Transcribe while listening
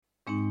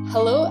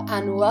Hello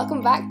and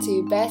welcome back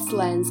to Best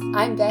Lens.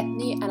 I'm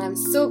Bethany and I'm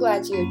so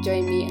glad you have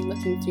joined me in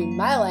looking through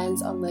my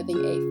lens on living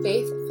a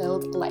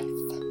faith-filled life.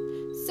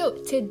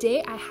 So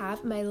today I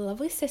have my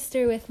lovely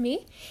sister with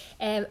me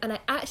and I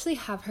actually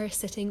have her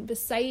sitting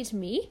beside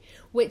me,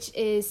 which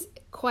is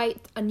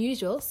quite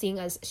unusual seeing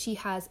as she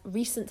has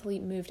recently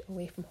moved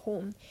away from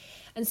home.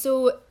 And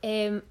so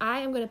I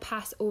am going to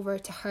pass over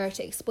to her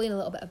to explain a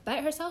little bit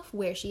about herself,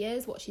 where she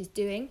is, what she's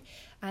doing,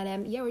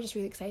 and we're just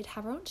really excited to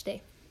have her on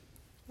today.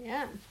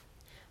 Yeah.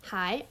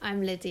 Hi,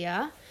 I'm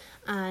Lydia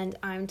and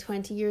I'm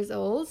 20 years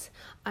old.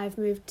 I've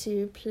moved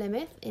to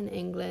Plymouth in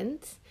England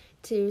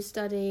to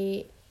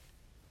study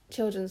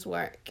children's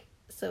work,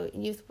 so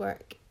youth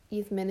work,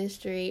 youth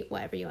ministry,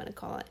 whatever you want to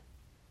call it.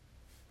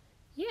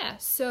 Yeah,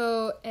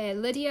 so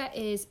Lydia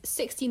is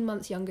 16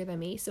 months younger than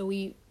me, so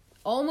we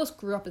almost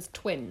grew up as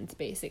twins,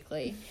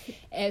 basically.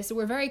 So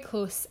we're very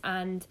close,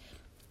 and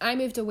I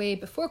moved away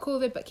before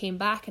COVID but came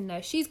back, and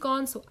now she's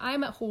gone, so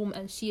I'm at home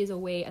and she is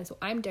away, and so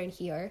I'm down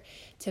here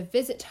to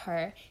visit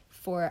her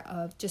for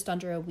just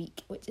under a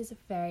week, which is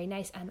very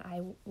nice, and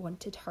I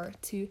wanted her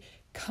to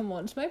come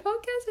on to my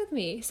podcast with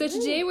me. So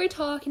today we're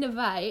talking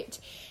about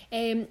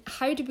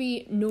how do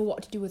we know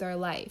what to do with our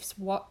lives?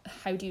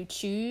 How do you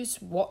choose?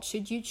 What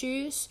should you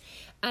choose?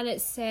 And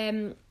it's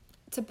a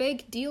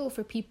big deal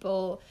for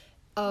people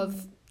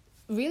of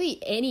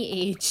really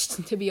any age,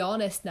 to be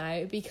honest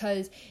now,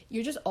 because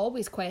you're just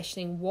always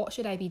questioning, what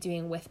should I be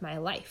doing with my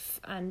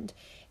life? And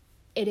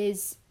it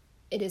is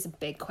a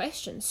big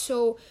question.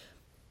 So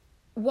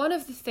one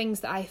of the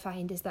things that I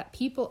find is that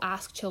people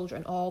ask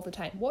children all the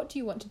time, what do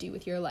you want to do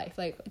with your life?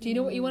 Like, do you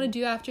know what you want to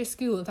do after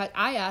school? In fact,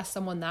 I asked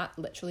someone that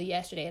literally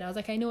yesterday, and I was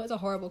like, I know it's a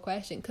horrible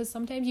question because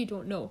sometimes you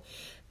don't know.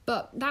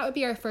 But that would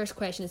be our first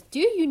question is, do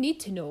you need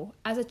to know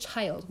as a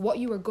child what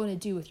you are going to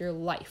do with your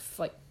life,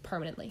 like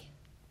permanently?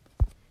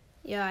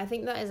 Yeah, I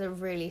think that is a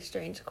really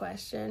strange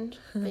question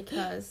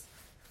because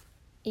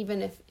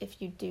even if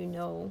you do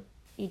know,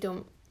 you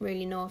don't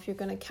really know if you're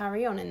going to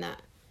carry on in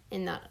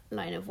that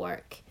line of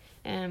work.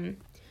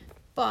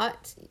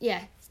 But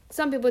yeah,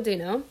 some people do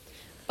know,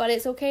 but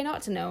it's okay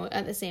not to know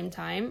at the same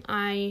time.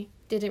 I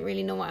didn't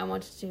really know what I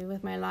wanted to do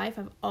with my life.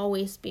 I've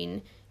always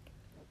been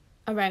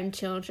around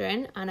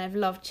children and I've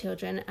loved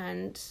children,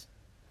 and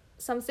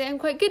some say I'm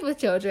quite good with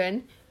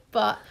children,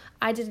 but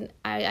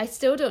I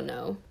still don't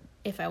know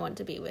if I want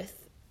to be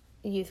with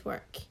youth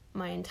work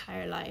my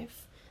entire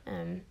life.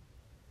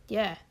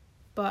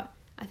 But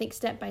I think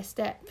step by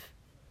step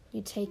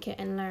you take it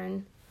and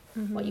learn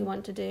what you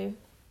want to do.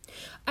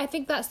 I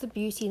think that's the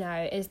beauty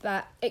now, is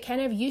that it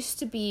kind of used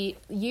to be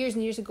years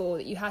and years ago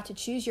that you had to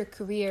choose your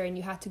career and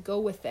you had to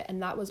go with it,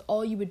 and that was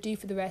all you would do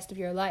for the rest of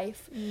your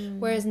life.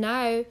 Whereas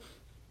now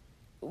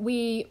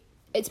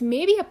it's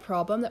maybe a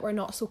problem that we're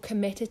not so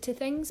committed to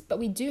things, but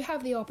we do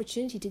have the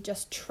opportunity to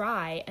just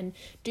try and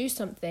do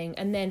something,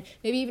 and then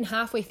maybe even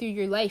halfway through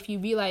your life you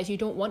realise you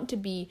don't want to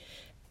be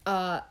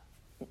a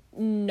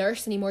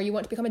nurse anymore, you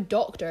want to become a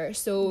doctor,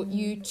 so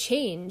you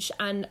change.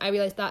 And I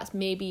realise that's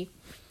maybe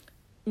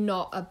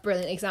not a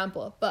brilliant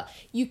example, but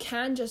you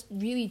can just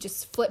really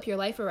just flip your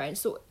life around,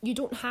 so you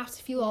don't have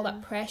to feel all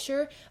that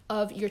pressure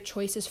of your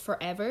choices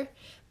forever.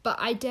 But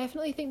I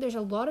definitely think there's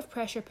a lot of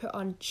pressure put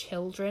on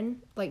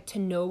children, like to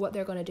know what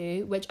they're going to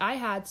do, which I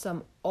had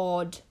some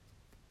odd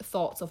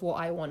thoughts of what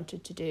I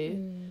wanted to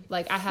do.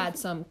 Like I had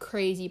some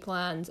crazy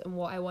plans and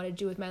what I wanted to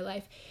do with my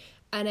life,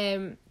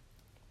 and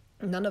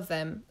none of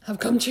them have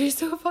come true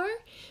so far.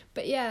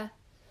 But yeah,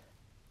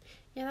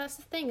 that's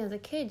the thing. As a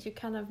kid, you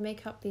kind of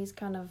make up these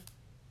kind of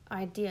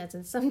ideas,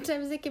 and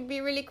sometimes it can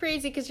be really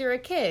crazy because you're a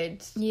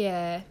kid.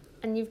 Yeah.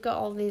 And you've got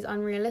all these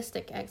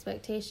unrealistic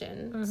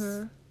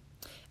expectations.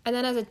 And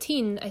then as a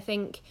teen, I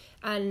think,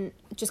 and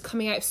just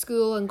coming out of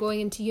school and going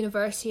into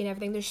university and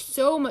everything, there's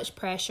so much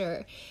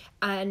pressure,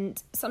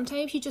 and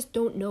sometimes you just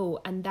don't know,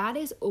 and that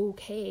is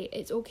okay.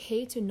 It's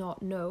okay to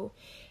not know.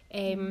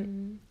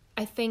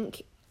 I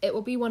think it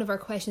will be one of our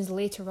questions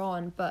later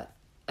on, but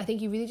I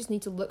think you really just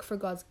need to look for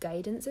God's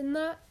guidance in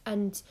that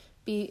and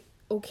be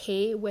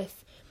okay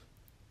with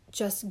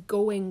just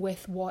going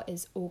with what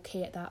is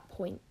okay at that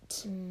point.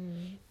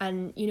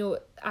 And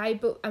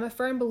I'm a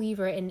firm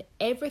believer in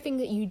everything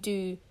that you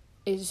do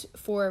is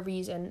for a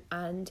reason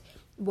and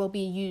will be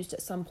used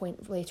at some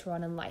point later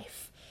on in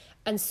life.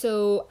 And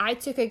so I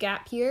took a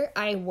gap year.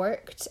 I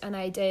worked and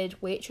I did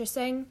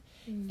waitressing,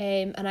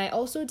 and I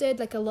also did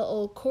like a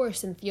little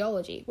course in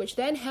theology, which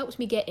then helped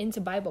me get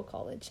into Bible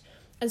college.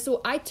 And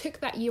so I took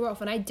that year off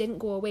and I didn't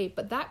go away,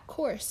 but that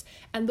course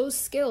and those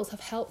skills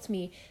have helped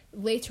me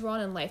later on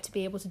in life to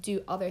be able to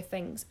do other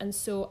things. And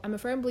so I'm a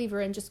firm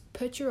believer in just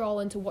put your all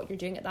into what you're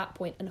doing at that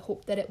point and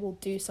hope that it will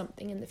do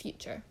something in the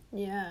future.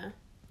 Yeah,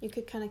 you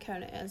could kind of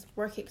count it as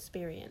work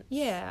experience.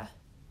 Yeah.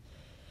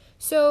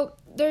 So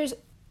there's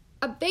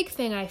a big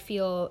thing I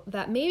feel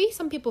that maybe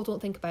some people don't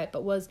think about,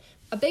 but was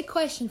a big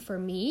question for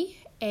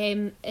me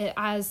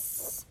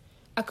as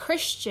a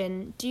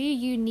Christian. Do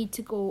you need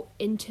to go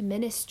into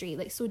ministry?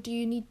 Like, so do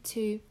you need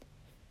to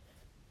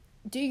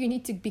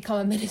become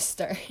a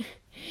minister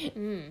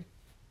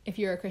if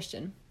you're a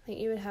Christian?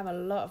 think you would have a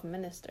lot of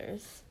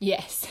ministers.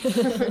 Yes.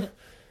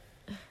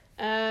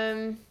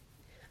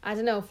 I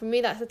don't know. For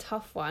me, that's a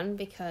tough one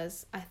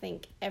because I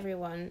think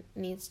everyone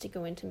needs to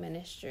go into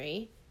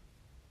ministry,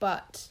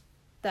 but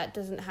that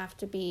doesn't have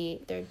to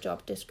be their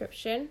job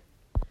description.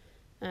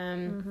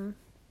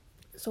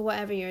 So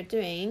whatever you're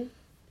doing,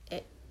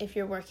 if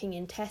you're working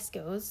in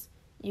Tesco's,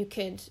 you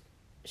could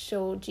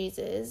show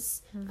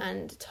Jesus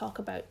and talk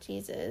about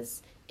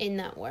Jesus in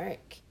that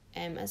work,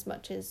 as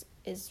much as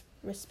is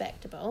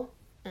respectable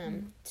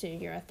to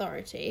your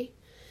authority.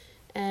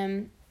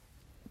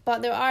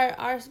 But there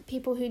are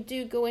people who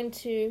do go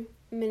into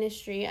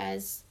ministry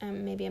as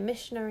maybe a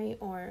missionary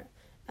or,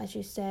 as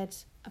you said,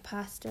 a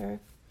pastor.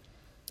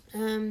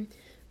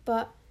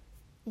 But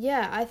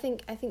yeah, I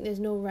think there's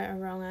no right or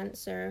wrong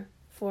answer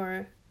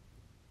for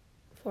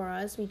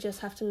us. We just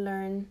have to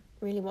learn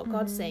really what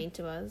God's saying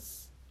to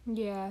us.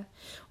 Yeah.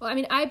 Well, I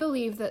mean, I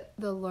believe that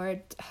the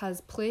Lord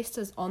has placed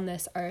us on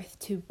this earth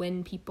to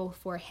win people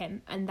for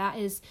him, and that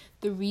is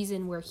the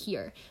reason we're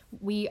here.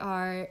 We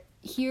are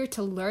here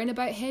to learn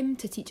about him,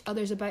 to teach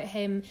others about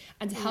him,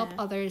 and to help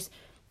others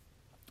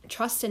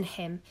trust in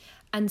him.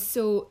 And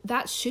so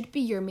that should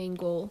be your main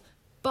goal.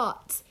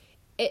 But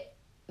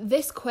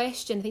this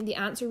question, I think the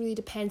answer really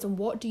depends on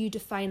what do you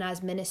define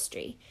as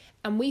ministry.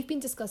 And we've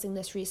been discussing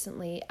this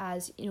recently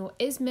as,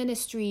 is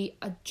ministry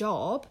a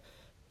job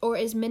or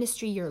is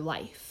ministry your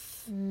life?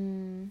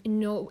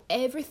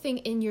 Everything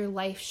in your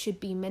life should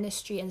be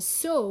ministry. And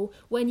so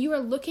when you are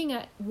looking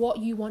at what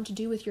you want to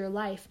do with your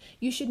life,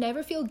 you should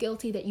never feel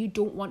guilty that you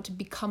don't want to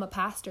become a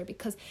pastor,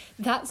 because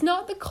that's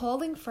not the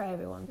calling for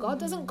everyone. God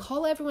doesn't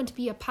call everyone to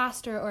be a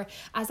pastor, or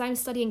as I'm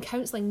studying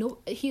counselling, no,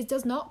 he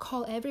does not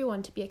call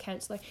everyone to be a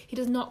counsellor. He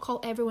does not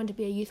call everyone to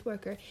be a youth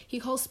worker. He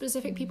calls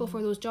specific people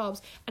for those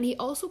jobs, and he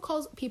also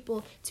calls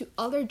people to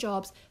other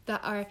jobs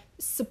that are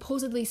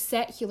supposedly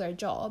secular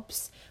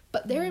jobs,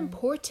 but they're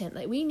important.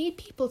 Like, we need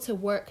people to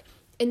work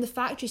in the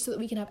factory so that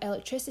we can have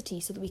electricity,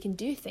 so that we can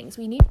do things.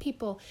 We need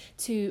people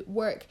to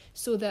work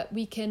so that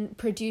we can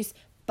produce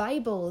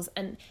Bibles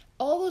and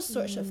all those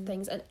sorts of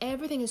things. And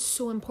everything is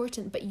so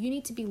important, but you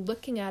need to be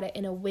looking at it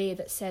in a way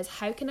that says,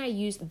 how can I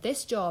use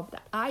this job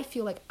that I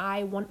feel like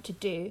I want to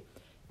do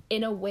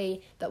in a way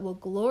that will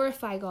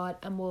glorify God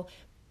and will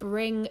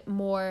bring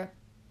more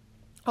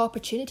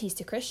opportunities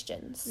to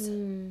Christians.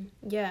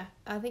 Yeah,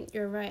 I think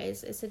you're right.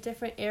 It's a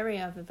different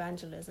area of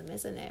evangelism,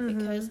 isn't it?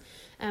 Because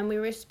we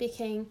were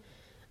speaking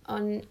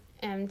on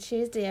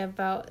Tuesday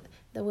about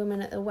the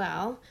woman at the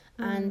well,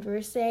 and we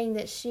were saying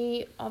that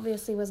she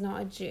obviously was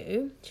not a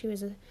Jew. She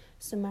was a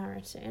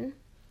Samaritan,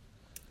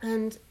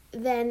 and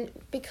then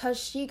because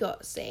she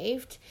got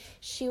saved,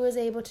 she was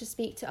able to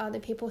speak to other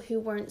people who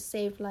weren't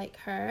saved like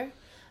her,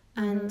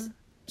 and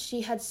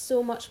she had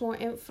so much more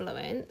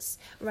influence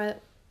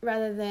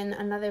rather than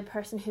another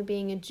person who,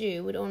 being a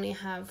Jew, would only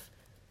have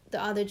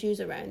the other Jews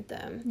around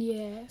them.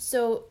 Yeah.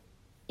 So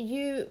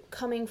you,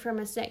 coming from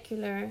a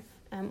secular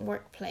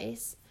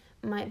workplace,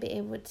 might be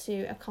able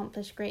to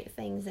accomplish great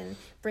things and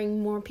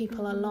bring more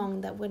people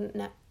along that wouldn't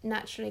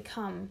naturally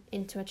come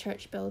into a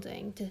church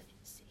building to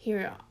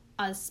hear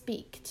us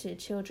speak to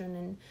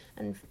children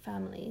and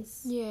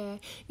families. Yeah,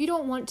 you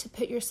don't want to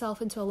put yourself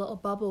into a little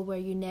bubble where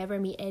you never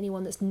meet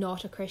anyone that's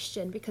not a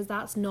Christian, because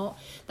that's not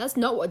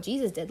what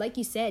Jesus did. Like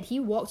you said, he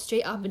walked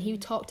straight up and he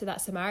talked to that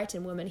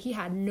Samaritan woman. He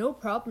had no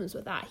problems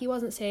with that. He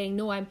wasn't saying,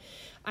 no,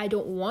 I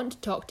don't want to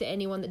talk to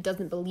anyone that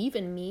doesn't believe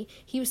in me.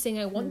 He was saying,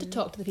 I want to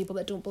talk to the people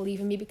that don't believe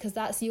in me, because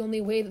that's the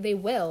only way that they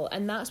will.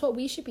 And that's what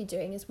we should be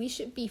doing, is we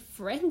should be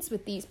friends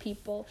with these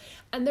people.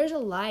 And there's a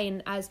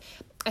line, as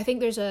I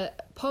think there's a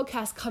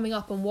podcast coming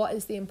up on what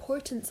is the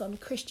importance on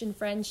Christian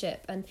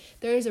friendship, and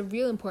there is a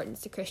real importance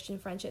to Christian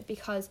friendship,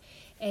 because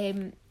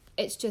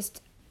it's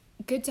just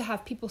good to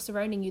have people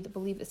surrounding you that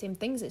believe the same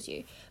things as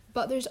you.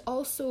 But there's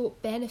also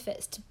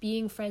benefits to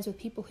being friends with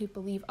people who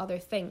believe other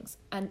things,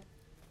 and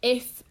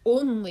if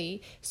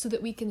only so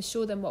that we can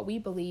show them what we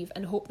believe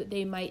and hope that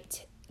they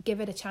might give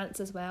it a chance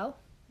as well.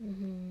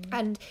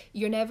 And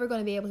you're never going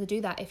to be able to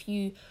do that if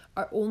you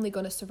are only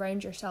going to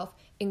surround yourself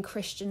in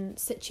Christian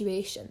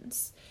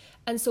situations.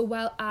 And so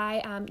while I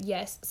am,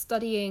 yes,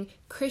 studying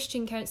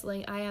Christian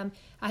counselling, I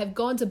have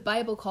gone to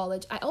Bible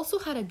college. I also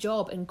had a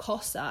job in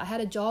Costa. I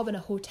had a job in a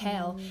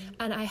hotel,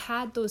 and I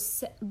had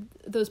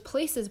those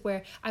places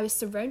where I was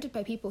surrounded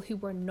by people who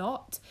were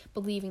not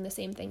believing the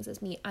same things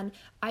as me. And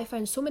I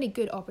found so many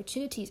good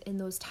opportunities in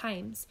those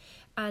times,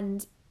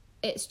 and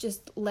it's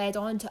just led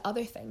on to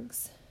other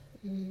things.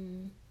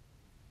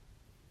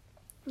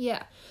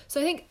 Yeah,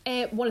 so I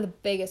think one of the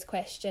biggest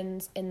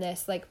questions in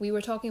this, like we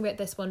were talking about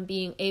this one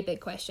being a big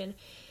question,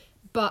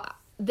 but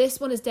this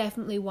one is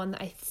definitely one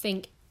that I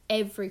think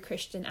every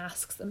Christian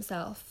asks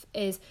themselves,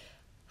 is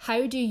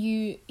how do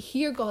you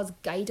hear God's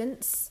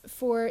guidance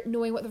for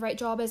knowing what the right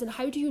job is, and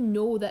how do you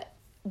know that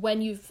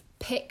when you've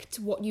picked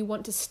what you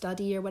want to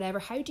study or whatever,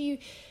 how do you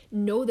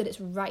know that it's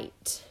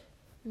right?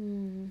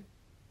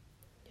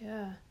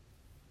 Yeah.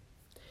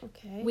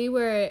 Okay. We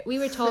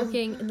were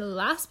talking in the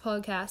last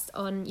podcast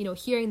on,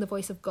 hearing the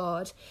voice of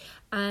God,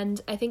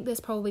 and I think this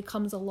probably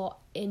comes a lot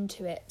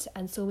into it,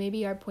 and so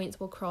maybe our points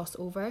will cross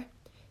over.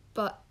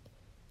 But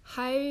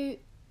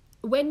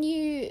when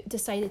you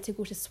decided to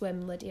go to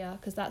swim, Lydia,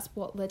 because that's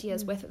what Lydia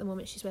is with at the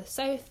moment, she's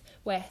with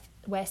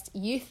West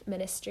Youth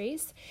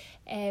Ministries,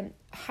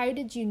 how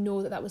did you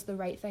know that was the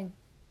right thing?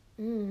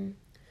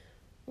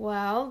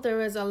 Well, there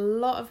was a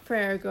lot of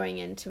prayer going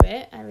into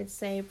it. I would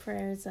say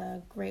prayer is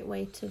a great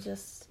way to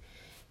just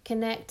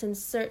connect and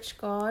search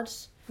God.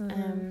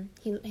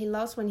 He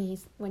loves when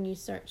you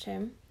search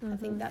him. I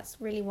think that's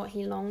really what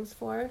he longs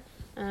for.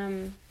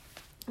 I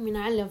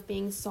love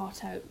being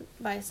sought out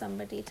by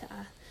somebody to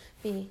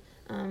be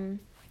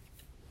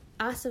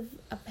asked of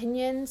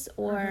opinions,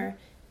 or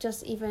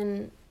just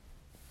even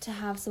to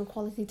have some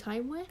quality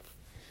time with.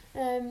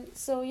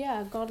 So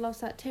yeah, God loves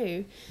that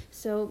too.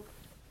 So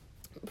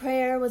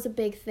prayer was a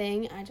big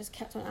thing. I just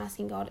kept on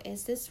asking God,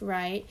 is this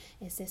right?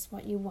 Is this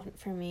what you want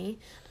for me?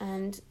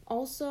 And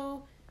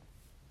also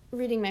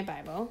reading my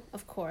Bible,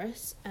 of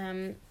course.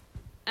 And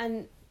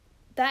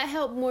that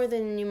helped more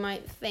than you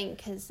might think,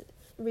 because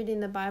reading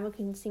the Bible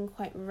can seem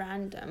quite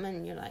random,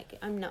 and you're like,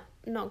 I'm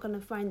not going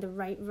to find the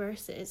right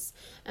verses.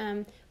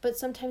 But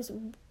sometimes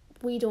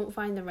we don't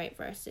find the right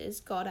verses.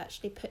 God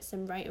actually puts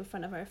them right in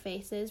front of our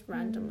faces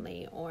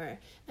randomly, or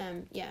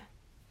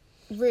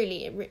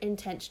really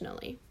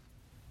intentionally.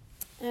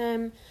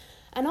 And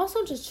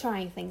also just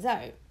trying things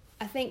out.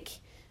 I think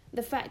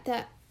the fact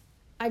that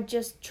I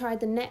just tried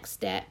the next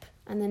step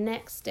and the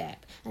next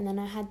step, and then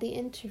I had the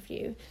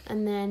interview,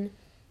 and then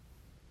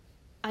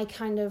I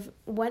kind of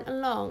went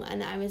along,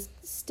 and I was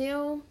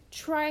still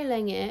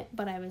trialing it,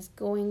 but I was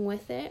going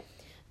with it.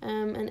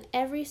 And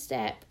every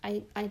step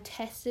I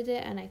tested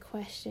it and I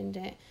questioned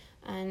it,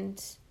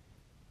 and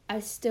I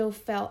still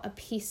felt a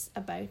peace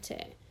about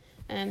it.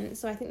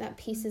 So I think that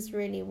peace is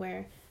really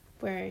where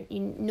you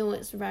know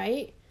it's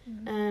right.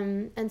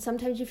 And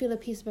sometimes you feel a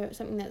peace about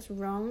something that's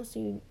wrong, so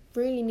you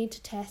really need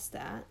to test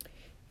that.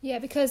 Yeah,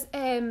 because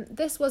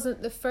this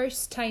wasn't the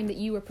first time that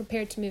you were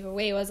prepared to move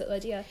away, was it,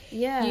 Lydia?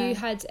 Yeah. You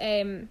had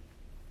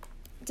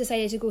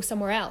decided to go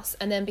somewhere else,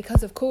 and then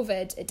because of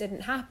COVID, it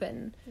didn't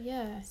happen.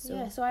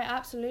 So I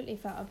absolutely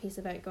felt a peace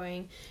about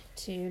going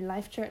to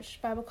Life Church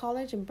Bible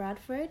College in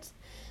Bradford,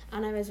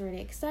 and I was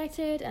really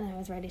excited and I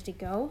was ready to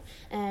go.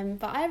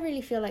 But I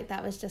really feel like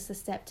that was just a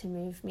step to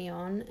move me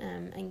on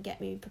and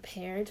get me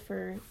prepared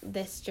for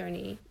this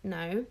journey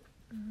now.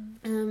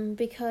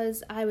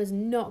 Because I was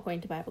not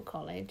going to Bible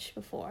college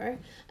before.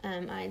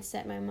 I had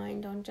set my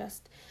mind on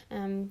just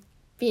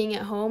being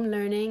at home,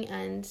 learning,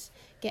 and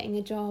getting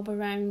a job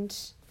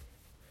around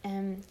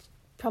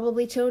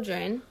probably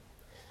children.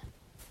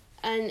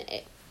 And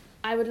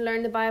I would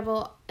learn the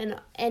Bible in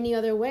any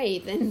other way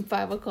than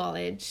Bible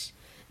college.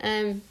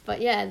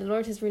 But yeah, the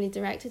Lord has really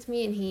directed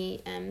me, and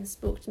he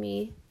spoke to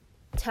me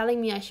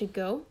telling me I should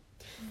go.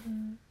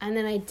 And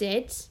then I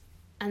did,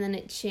 and then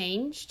it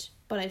changed,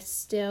 but I've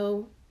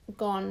still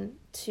gone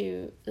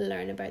to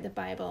learn about the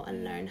Bible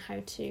and learn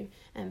how to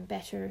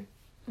better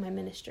my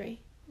ministry.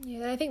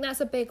 Yeah, I think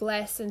that's a big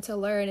lesson to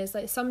learn, is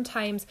like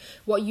sometimes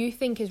what you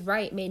think is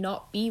right may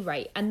not be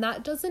right, and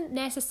that doesn't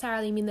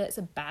necessarily mean that it's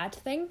a bad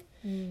thing,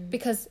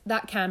 because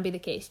that can be the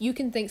case. You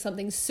can think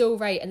something's so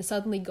right, and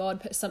suddenly God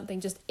puts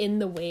something just in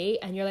the way,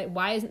 and you're like,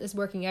 why isn't this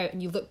working out?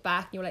 And you look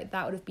back and you're like,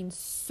 that would have been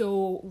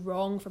so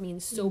wrong for me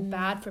and so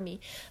bad for me.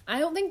 I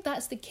don't think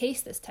that's the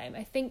case this time.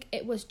 I think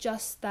it was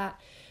just that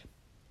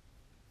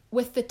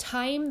with the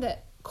time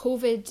that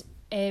COVID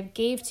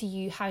gave to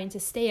you, having to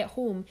stay at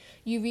home,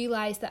 you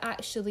realise that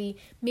actually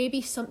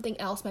maybe something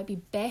else might be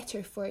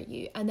better for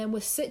you. And then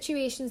with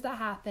situations that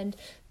happened,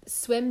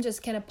 swim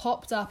just kind of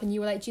popped up, and you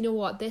were like, do you know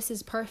what, this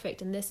is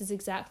perfect and this is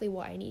exactly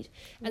what I need.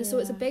 And so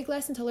it's a big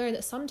lesson to learn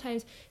that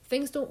sometimes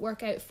things don't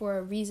work out for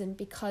a reason,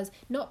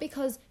 not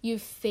because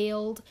you've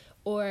failed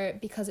or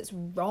because it's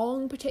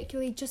wrong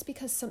particularly, just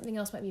because something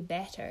else might be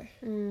better.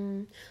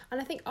 And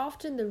I think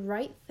often the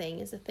right thing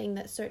is the thing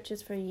that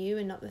searches for you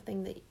and not the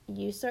thing that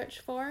you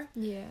search for.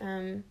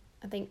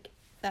 I think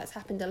that's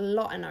happened a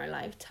lot in our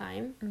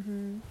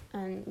lifetime.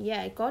 And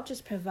yeah, God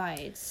just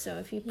provides. So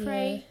if you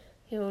pray,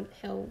 he'll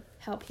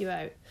help you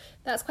out.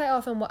 That's quite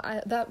often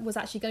that was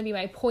actually going to be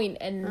my point.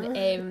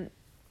 And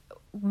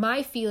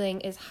my feeling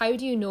is, how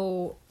do you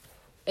know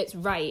it's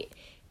right,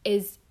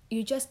 is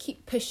you just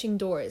keep pushing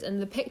doors.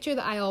 And the picture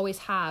that I always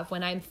have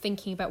when I'm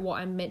thinking about what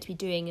I'm meant to be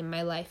doing in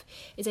my life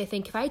is, I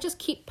think if I just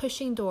keep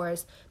pushing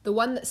doors, the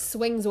one that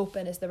swings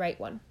open is the right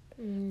one.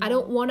 I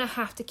don't want to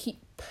have to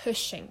keep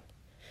pushing.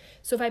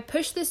 So if I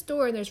push this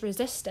door and there's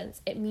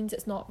resistance, it means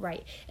it's not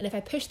right. And if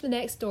I push the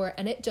next door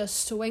and it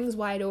just swings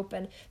wide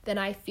open, then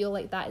I feel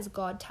like that is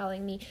God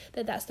telling me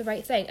that that's the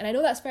right thing. And I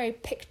know that's very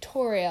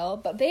pictorial,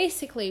 but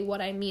basically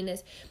what I mean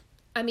is,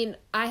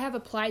 I have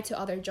applied to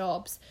other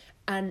jobs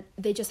and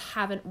they just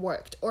haven't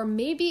worked. Or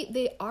maybe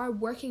they are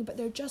working, but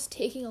they're just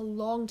taking a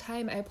long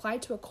time. I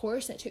applied to a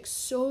course and it took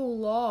so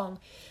long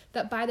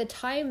that by the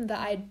time that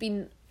I'd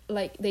been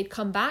like they'd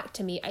come back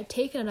to me, I'd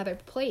taken another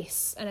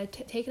place and I'd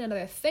taken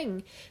another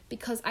thing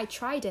because I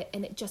tried it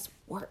and it just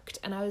worked.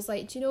 And I was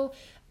like, do you know,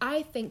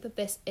 I think that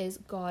this is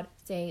God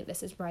saying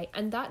this is right.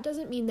 And that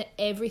doesn't mean that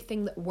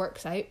everything that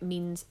works out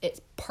means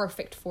it's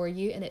perfect for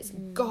you and it's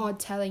God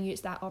telling you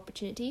it's that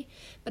opportunity.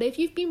 But if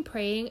you've been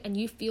praying and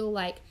you feel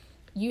like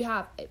you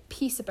have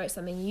peace about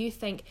something, you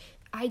think,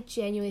 I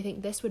genuinely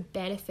think this would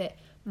benefit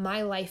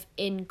my life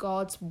in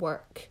God's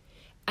work,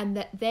 and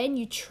that then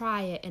you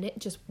try it and it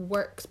just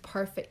works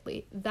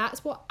perfectly.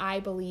 That's what I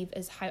believe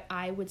is how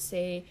I would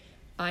say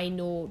I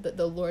know that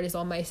the Lord is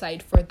on my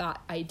side for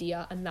that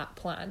idea and that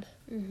plan.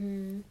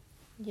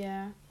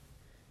 Yeah.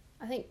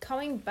 I think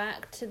coming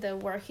back to the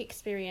work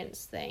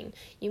experience thing,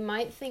 you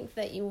might think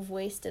that you've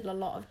wasted a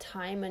lot of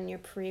time in your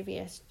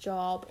previous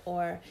job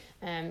or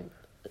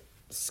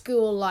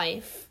school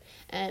life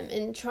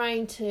in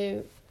trying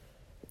to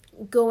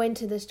go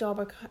into this job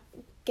or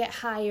get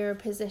higher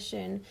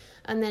position,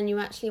 and then you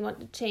actually want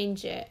to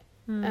change it.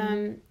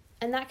 And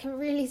that can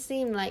really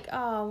seem like,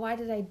 oh, why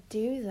did I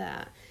do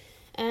that?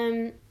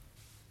 And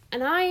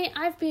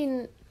I've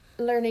been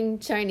learning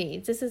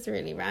Chinese. This is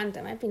really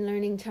random. I've been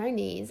learning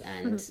Chinese,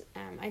 and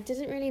I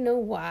didn't really know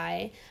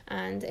why,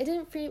 and it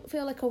didn't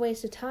feel like a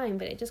waste of time,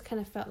 but it just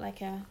kind of felt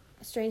like a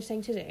strange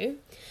thing to do.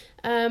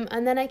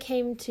 And then I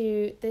came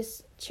to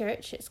this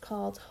church. It's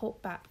called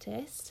Hope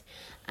Baptist,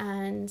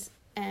 and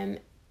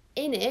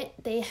in it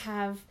they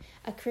have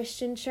a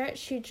Christian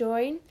church you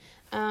join,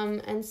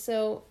 and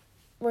so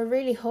we're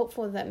really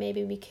hopeful that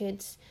maybe we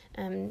could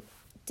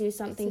do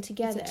something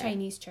together. It's a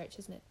Chinese church,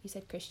 isn't it? You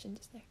said Christian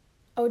just there.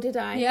 Oh, did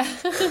I? Yeah.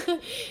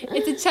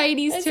 It's a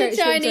Chinese church. It's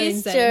a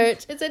Chinese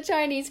church. It's a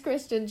Chinese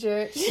Christian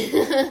church.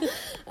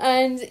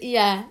 And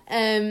yeah,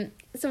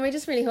 so we're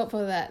just really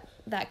hopeful that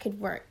that could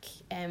work,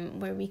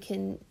 where we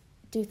can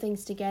do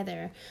things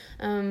together.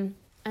 And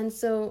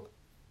so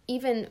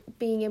even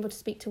being able to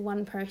speak to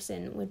one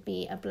person would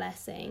be a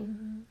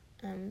blessing.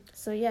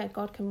 So yeah,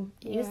 God can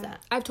use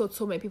that. I've told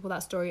so many people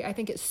that story. I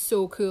think it's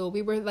so cool.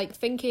 We were like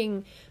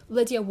thinking,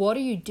 Lydia, what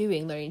are you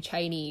doing learning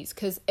Chinese?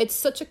 Because it's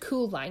such a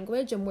cool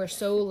language and we're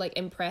so like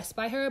impressed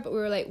by her, but we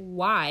were like,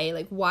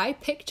 why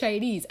pick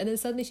Chinese? And then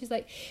suddenly she's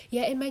like,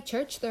 yeah, in my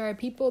church there are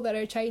people that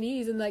are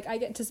Chinese and like I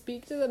get to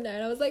speak to them now.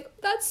 And I was like,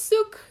 that's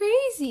so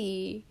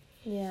crazy.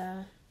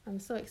 Yeah, I'm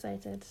so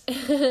excited.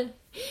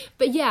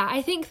 But yeah,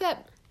 I think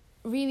that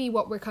really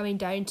what we're coming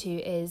down to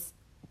is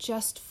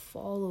just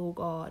follow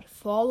God.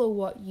 Follow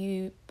what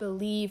you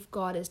believe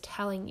God is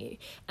telling you.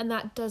 And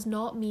that does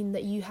not mean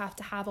that you have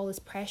to have all this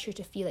pressure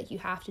to feel like you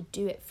have to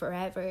do it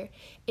forever.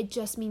 It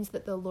just means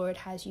that the Lord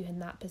has you in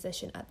that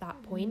position at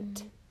that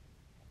point.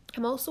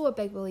 I'm also a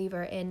big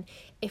believer in,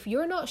 if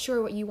you're not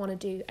sure what you want to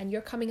do and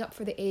you're coming up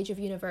for the age of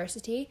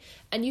university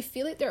and you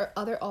feel like there are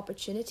other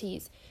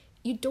opportunities,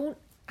 you don't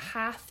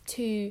have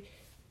to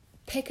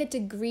pick a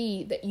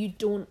degree that you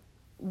don't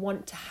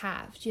want to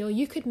have. You know,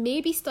 you could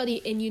maybe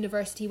study in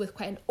university with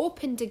quite an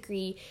open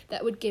degree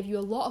that would give you a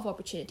lot of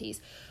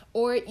opportunities,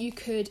 or you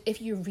could,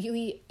 if you're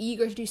really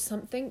eager to do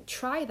something,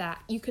 try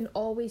that. You can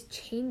always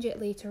change it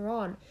later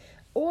on,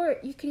 or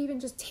you could even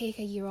just take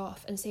a year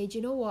off and say, do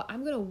you know what,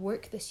 I'm going to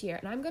work this year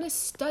and I'm going to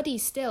study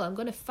still. I'm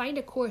going to find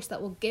a course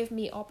that will give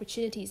me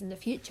opportunities in the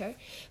future,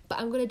 but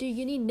I'm going to do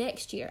uni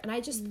next year. And I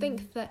just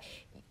think that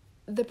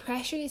the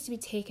pressure needs to be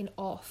taken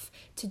off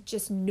to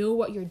just know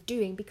what you're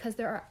doing, because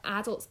there are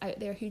adults out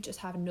there who just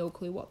have no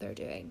clue what they're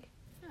doing.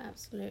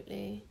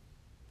 Absolutely.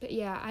 But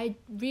yeah, I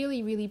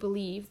really, really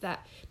believe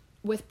that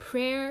with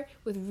prayer,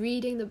 with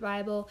reading the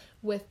Bible,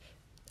 with,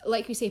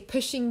 like we say,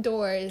 pushing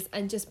doors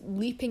and just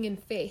leaping in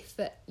faith,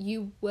 that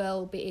you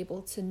will be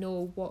able to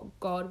know what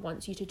God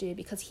wants you to do,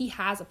 because he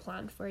has a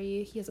plan for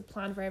you. He has a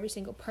plan for every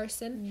single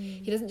person.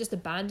 He doesn't just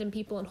abandon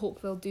people and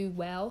hope they'll do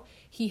well.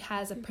 He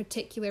has a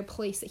particular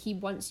place that he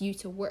wants you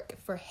to work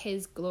for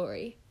his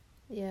glory.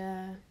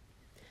 Yeah.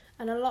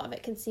 And a lot of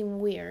it can seem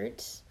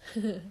weird.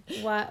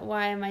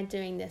 Why am I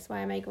doing this? Why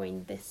am I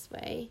going this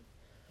way?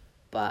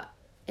 But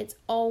it's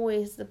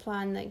always the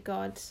plan that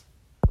God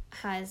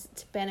has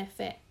to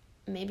benefit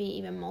maybe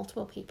even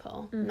multiple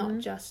people, not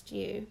just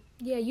you.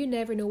 Yeah, you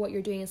never know what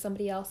you're doing in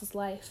somebody else's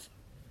life.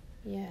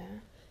 Yeah.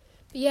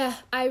 Yeah,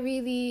 I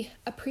really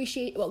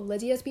appreciate what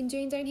Lydia's been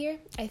doing down here.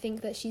 I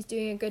think that she's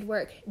doing a good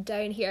work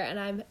down here, and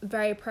I'm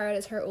very proud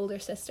as her older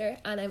sister.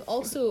 And I'm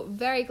also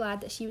very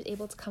glad that she was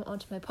able to come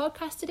onto my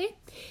podcast today.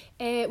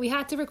 We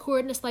had to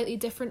record in a slightly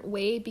different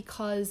way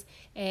because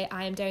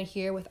I am down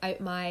here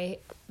without my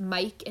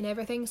mic and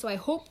everything. So I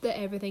hope that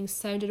everything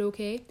sounded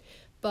okay.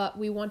 But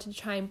we wanted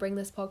to try and bring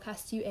this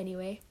podcast to you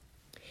anyway.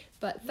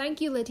 But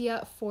thank you,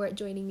 Lydia, for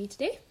joining me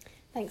today.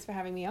 Thanks for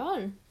having me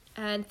on.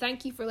 And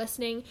thank you for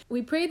listening.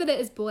 We pray that it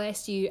has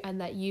blessed you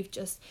and that you've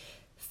just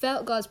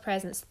felt God's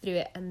presence through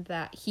it, and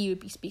that he would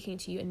be speaking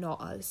to you and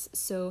not us.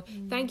 So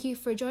thank you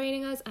for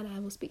joining us, and I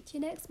will speak to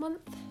you next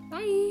month.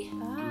 Bye.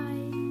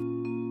 Bye.